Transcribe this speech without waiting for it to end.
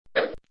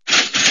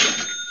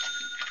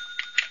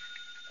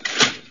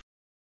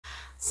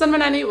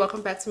Sanibonani,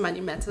 welcome back to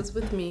Money Matters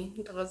with me,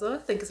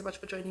 Ndozo. Thank you so much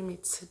for joining me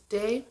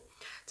today.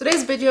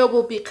 Today's video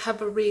will be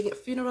covering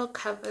funeral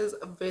covers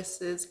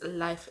versus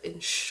life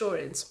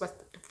insurance, what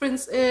the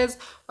difference is,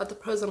 what the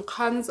pros and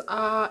cons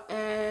are,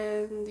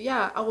 and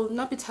yeah, I will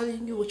not be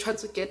telling you which one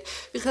to get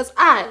because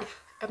I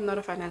am not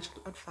a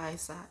financial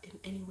advisor in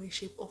any way,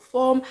 shape, or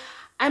form.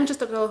 I'm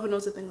just a girl who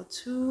knows a thing or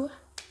two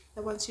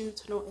that wants you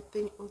to know a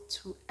thing or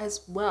two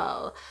as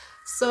well.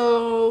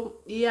 So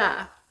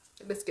yeah,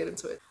 let's get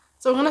into it.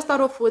 So I'm going to start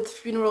off with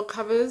funeral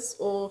covers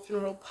or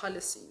funeral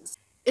policies.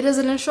 It is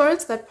an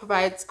insurance that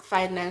provides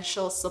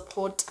financial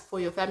support for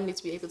your family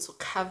to be able to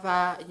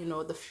cover,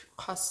 the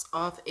costs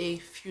of a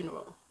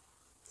funeral.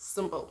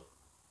 Simple,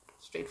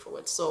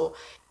 straightforward. So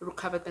it will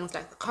cover things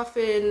like the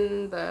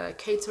coffin, the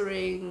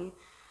catering,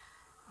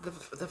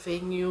 the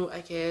venue,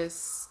 I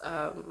guess.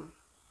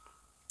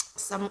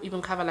 Some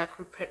even cover like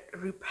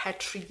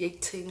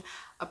repatriating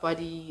a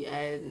body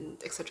and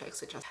etc,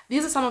 etc.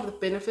 These are some of the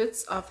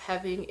benefits of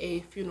having a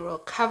funeral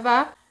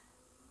cover.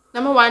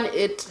 Number one,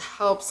 it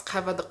helps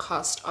cover the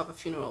cost of a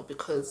funeral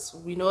because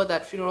we know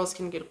that funerals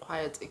can get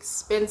quite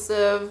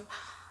expensive.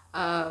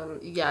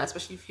 Yeah,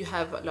 especially if you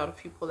have a lot of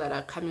people that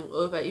are coming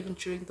over, even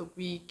during the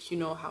week, you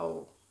know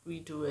how we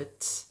do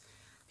it.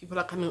 People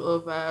are coming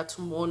over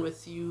to mourn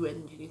with you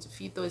and you need to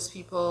feed those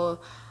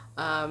people.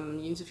 You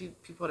need to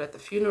feed people at the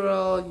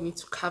funeral. You need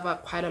to cover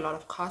quite a lot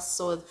of costs.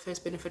 So the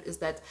first benefit is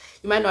that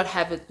you might not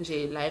have it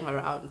lying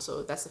around.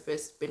 So that's the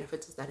first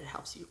benefit, is that it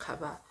helps you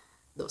cover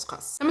those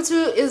costs. Number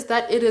two is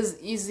that it is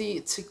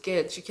easy to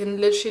get. You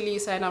can literally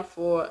sign up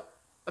for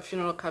a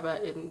funeral cover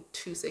in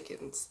 2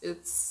 seconds.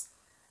 It's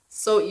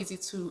so easy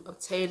to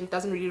obtain. It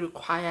doesn't really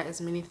require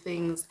as many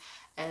things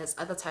as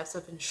other types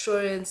of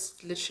insurance.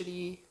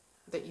 Literally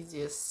the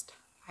easiest,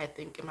 I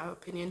think, in my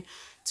opinion,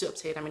 to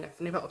obtain. I mean, I've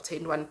never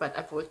obtained one, but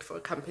I've worked for a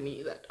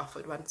company that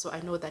offered one, so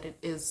I know that it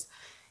is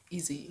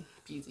easy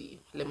peasy,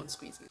 lemon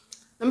squeezy.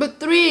 Number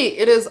three,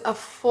 it is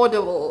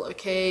affordable.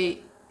 Okay,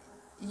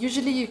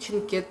 usually you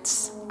can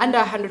get under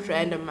 100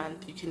 rand a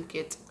month. You can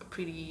get a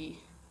pretty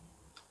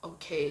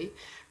okay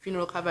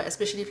funeral cover,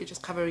 especially if you're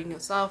just covering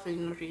yourself and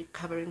you're not really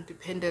covering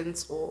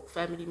dependents or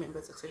family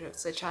members, etc,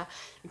 etc.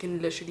 You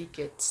can literally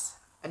get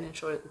an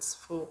insurance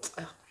for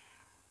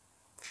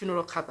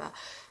funeral cover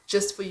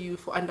just for you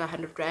for under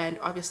 100 rand.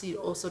 Obviously it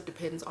also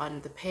depends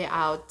on the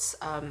payout,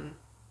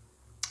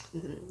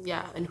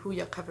 yeah, and who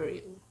you're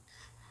covering.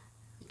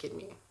 You get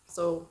me?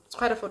 So it's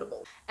quite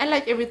affordable. And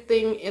like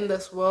everything in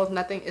this world,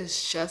 nothing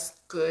is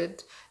just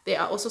good. There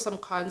are also some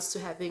cons to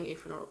having a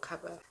funeral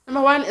cover.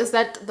 Number one is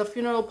that the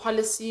funeral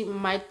policy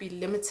might be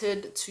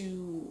limited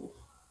to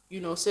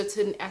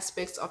certain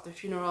aspects of the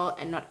funeral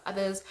and not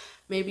others.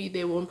 Maybe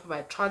they won't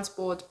provide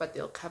transport, but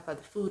they'll cover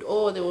the food,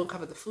 or they won't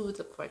cover the food,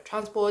 they'll provide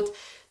transport.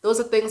 Those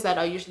are things that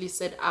are usually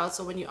set out.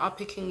 So when you are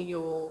picking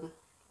your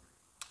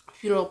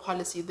funeral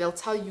policy, they'll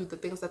tell you the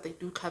things that they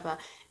do cover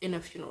in a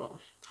funeral.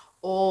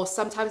 Or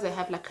sometimes they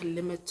have like a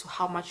limit to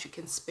how much you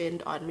can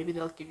spend on. Maybe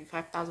they'll give you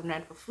 5,000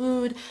 rand for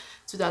food,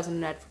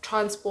 2,000 rand for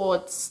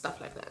transport,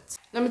 stuff like that.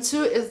 Number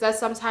two is that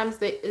sometimes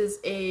there is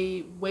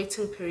a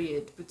waiting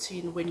period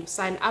between when you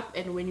sign up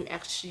and when you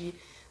actually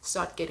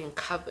start getting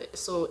covered.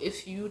 So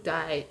if you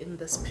die in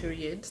this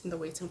period, in the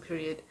waiting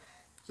period,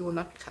 you will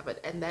not be covered,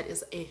 and that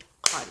is a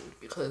con,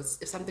 because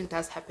if something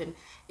does happen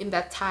in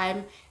that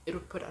time, it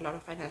would put a lot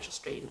of financial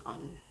strain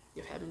on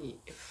your family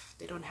if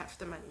they don't have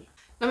the money.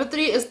 Number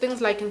three is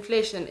things like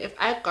inflation. If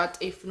I got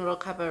a funeral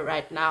cover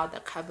right now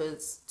that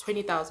covers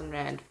 20,000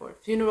 rand for a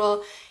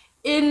funeral,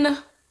 in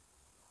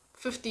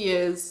 50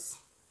 years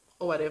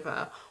or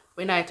whatever,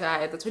 when I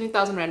die, the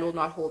 20,000 rand will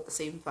not hold the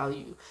same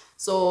value.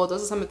 So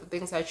those are some of the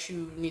things that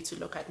you need to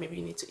look at. Maybe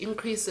you need to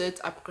increase it,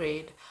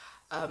 upgrade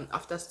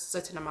after a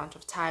certain amount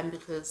of time,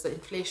 because the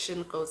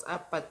inflation goes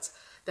up, but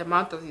the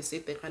amount that you say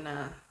they're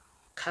gonna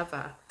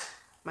cover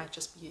might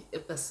just be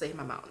the same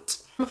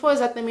amount. Number four is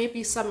that there may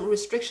be some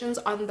restrictions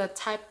on the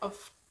type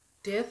of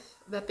death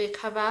that they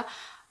cover.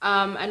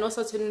 I know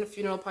certain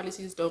funeral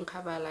policies don't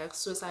cover like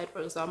suicide,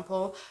 for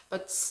example,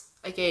 but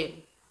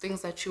again,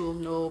 things that you will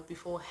know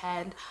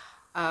beforehand.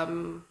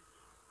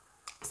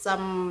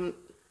 Some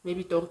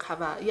maybe don't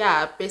cover,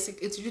 yeah,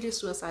 it's usually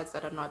suicides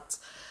that are not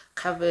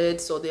covered.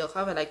 So they'll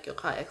cover like your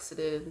car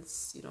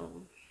accidents,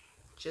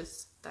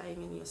 just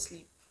dying in your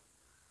sleep,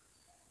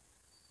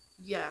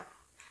 yeah.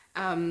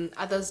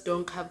 Others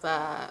don't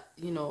cover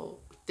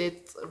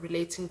death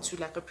relating to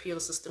like a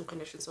pre-existing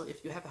condition. So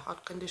if you have a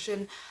heart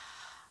condition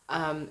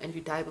and you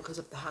die because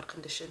of the heart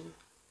condition,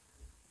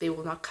 they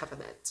will not cover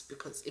that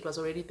because it was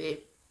already there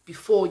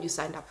before you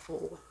signed up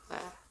for a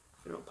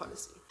funeral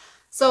policy.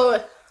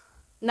 So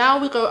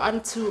now we go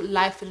on to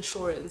life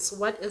insurance.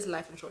 What is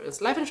life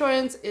insurance? Life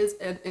insurance is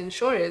an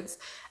insurance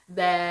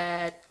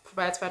that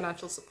provides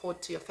financial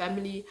support to your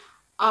family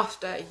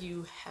after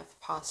you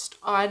have passed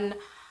on.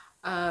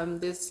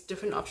 There's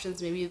different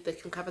options. Maybe they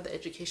can cover the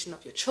education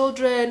of your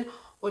children,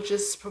 or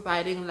just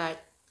providing like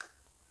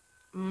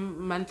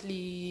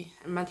monthly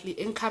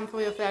income for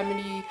your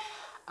family.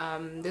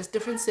 There's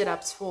different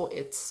setups for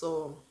it.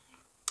 So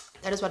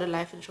that is what a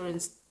life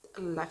insurance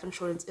life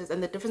insurance is.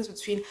 And the difference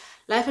between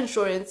life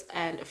insurance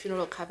and a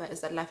funeral cover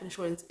is that life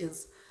insurance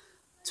is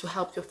to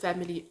help your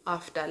family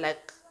after,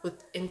 like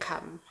with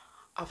income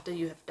after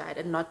you have died,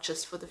 and not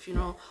just for the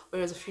funeral,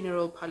 whereas a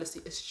funeral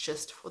policy is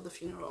just for the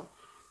funeral.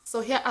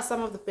 So here are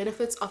some of the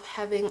benefits of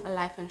having a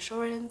life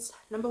insurance.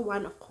 Number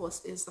one, of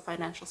course, is the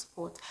financial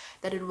support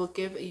that it will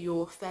give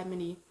your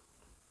family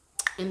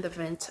in the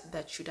event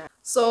that you die.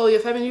 So your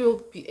family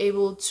will be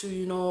able to,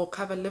 you know,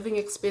 cover living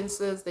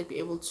expenses. They'd be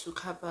able to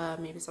cover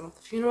maybe some of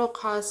the funeral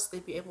costs.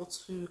 They'd be able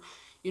to,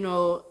 you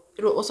know,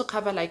 it will also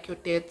cover like your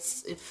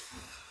debts if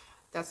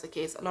that's the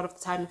case. A lot of the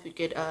time, if you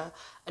get a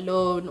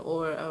loan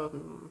or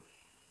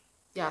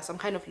yeah, some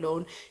kind of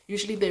loan,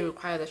 usually they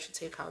require that you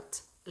take out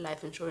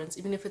life insurance.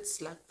 Even if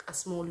it's like a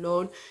small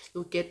loan,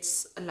 you'll get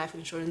a life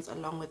insurance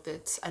along with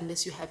it,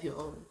 unless you have your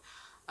own.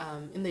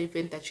 In the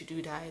event that you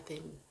do die,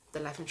 then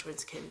the life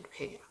insurance can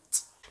pay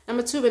out.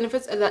 Number two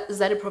benefits is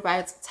that it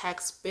provides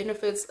tax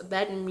benefits.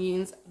 That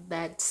means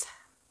that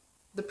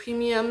the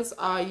premiums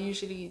are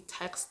usually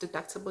tax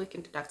deductible. You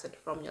can deduct it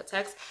from your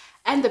tax,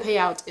 and the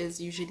payout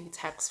is usually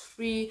tax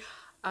free.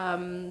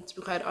 To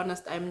be quite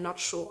honest, I'm not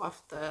sure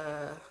of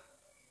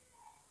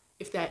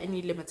if there are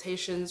any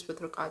limitations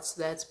with regards to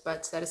that,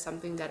 but that is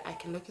something that I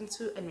can look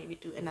into and maybe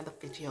do another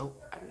video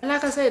on. And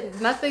like I said,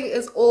 nothing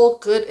is all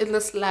good in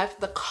this life.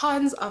 The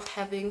cons of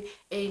having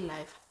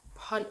life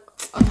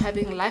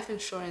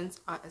insurance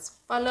are as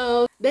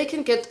follows. They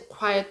can get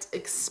quite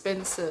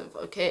expensive,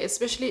 okay,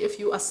 especially if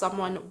you are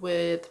someone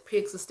with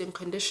pre-existing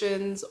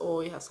conditions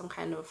or you have some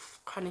kind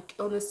of chronic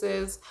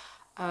illnesses.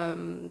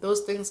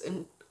 Those things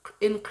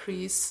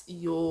increase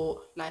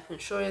your life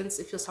insurance.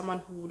 If you're someone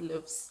who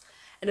lives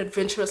an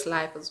adventurous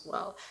life as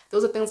well,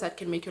 those are things that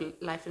can make your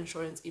life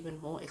insurance even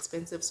more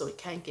expensive, so it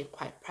can get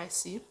quite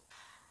pricey.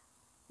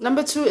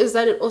 Number two is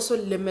that it also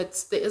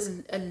limits, there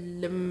is a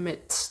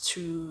limit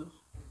to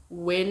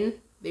when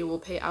they will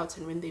pay out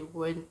and when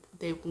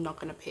they're not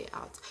going to pay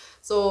out.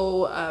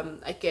 So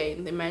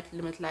again, they might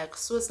limit like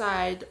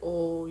suicide,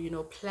 or you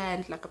know,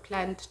 a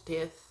planned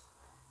death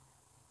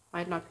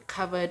might not be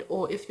covered.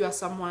 Or if you are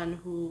someone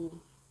who,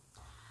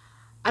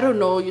 I don't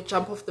know, you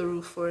jump off the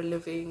roof for a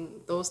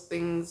living, those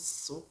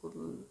things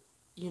will,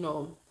 you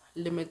know,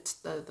 limit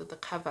the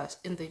cover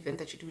in the event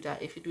that you do die.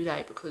 If you do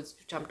die because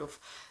you jumped off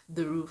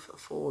the roof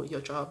for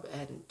your job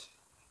and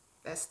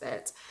that's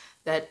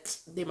that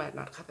they might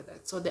not cover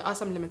that. So there are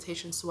some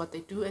limitations to what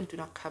they do and do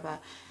not cover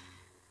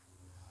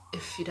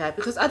if you die,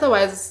 because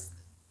otherwise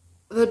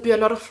there'd be a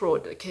lot of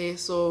fraud, okay?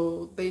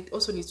 So they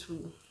also need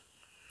to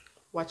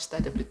watch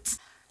that a bit.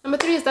 Number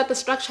three is that the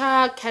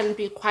structure can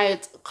be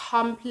quite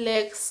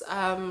complex.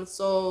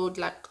 So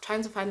like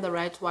trying to find the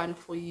right one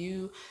for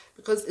you,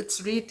 because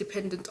it's really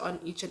dependent on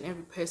each and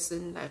every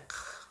person. Like,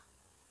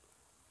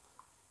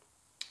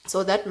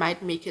 so that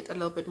might make it a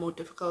little bit more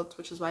difficult,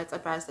 which is why it's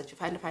advised that you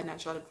find a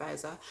financial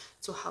advisor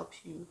to help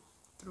you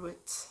through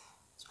it,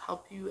 to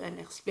help you and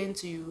explain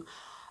to you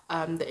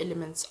the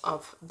elements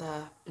of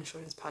the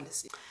insurance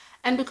policy.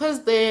 And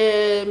because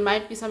there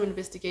might be some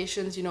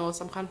investigations, you know,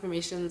 some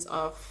confirmations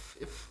of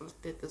if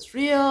death is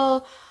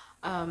real,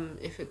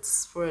 if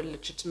it's for a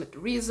legitimate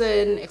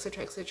reason,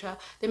 etc., etc.,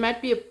 there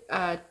might be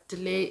a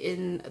delay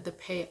in the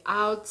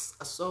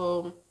payouts.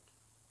 So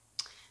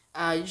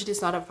usually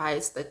it's not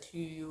advised that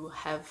you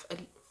have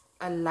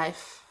a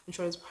life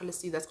insurance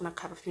policy that's going to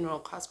cover funeral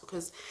costs,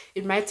 because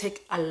it might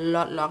take a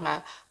lot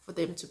longer for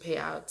them to pay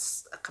out,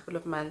 a couple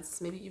of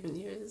months, maybe even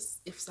years,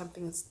 if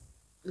something is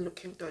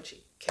looking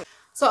dodgy. Okay.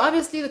 So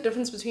obviously the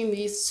difference between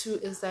these two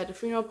is that the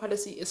funeral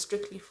policy is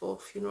strictly for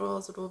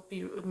funerals.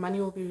 Money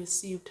will be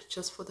received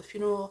just for the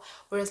funeral,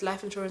 whereas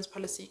life insurance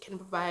policy can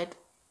provide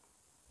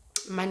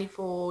money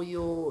for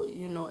your,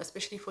 you know,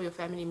 especially for your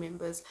family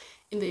members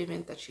in the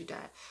event that you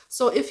die.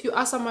 So if you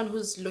are someone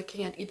who's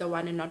looking at either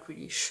one and not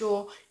really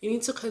sure, you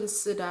need to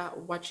consider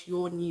what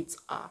your needs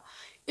are.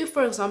 If,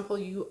 for example,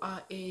 you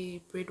are a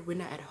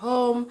breadwinner at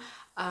home,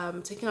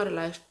 taking out a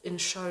life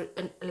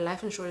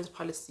insurance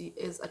policy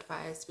is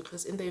advised,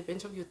 because in the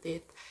event of your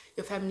death,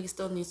 your family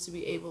still needs to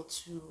be able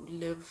to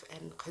live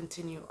and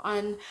continue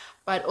on,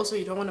 but also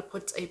you don't want to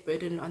put a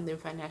burden on them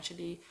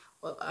financially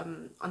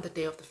on the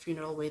day of the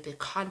funeral, where they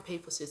can't pay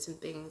for certain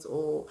things,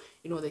 or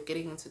you know, they're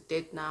getting into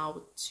debt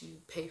now to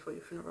pay for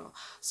your funeral.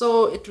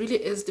 So it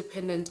really is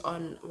dependent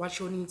on what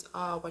your needs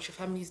are, what your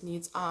family's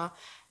needs are,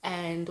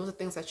 and those are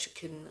things that you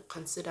can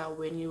consider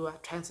when you are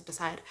trying to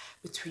decide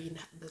between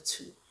the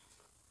two.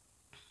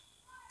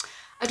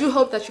 I do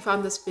hope that you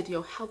found this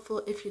video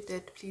helpful. If you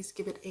did, please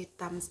give it a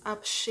thumbs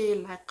up, share,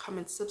 like,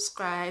 comment,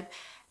 subscribe,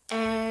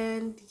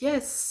 and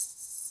yes,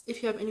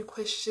 if you have any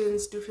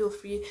questions, do feel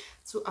free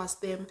to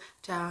ask them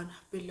down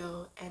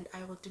below, and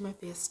I will do my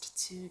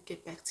best to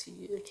get back to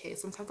you. Okay,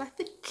 sometimes I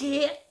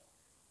forget,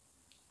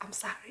 I'm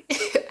sorry.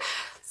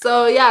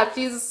 So yeah,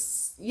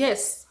 please,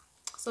 yes,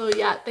 so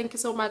yeah, thank you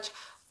so much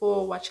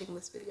for watching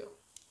this video.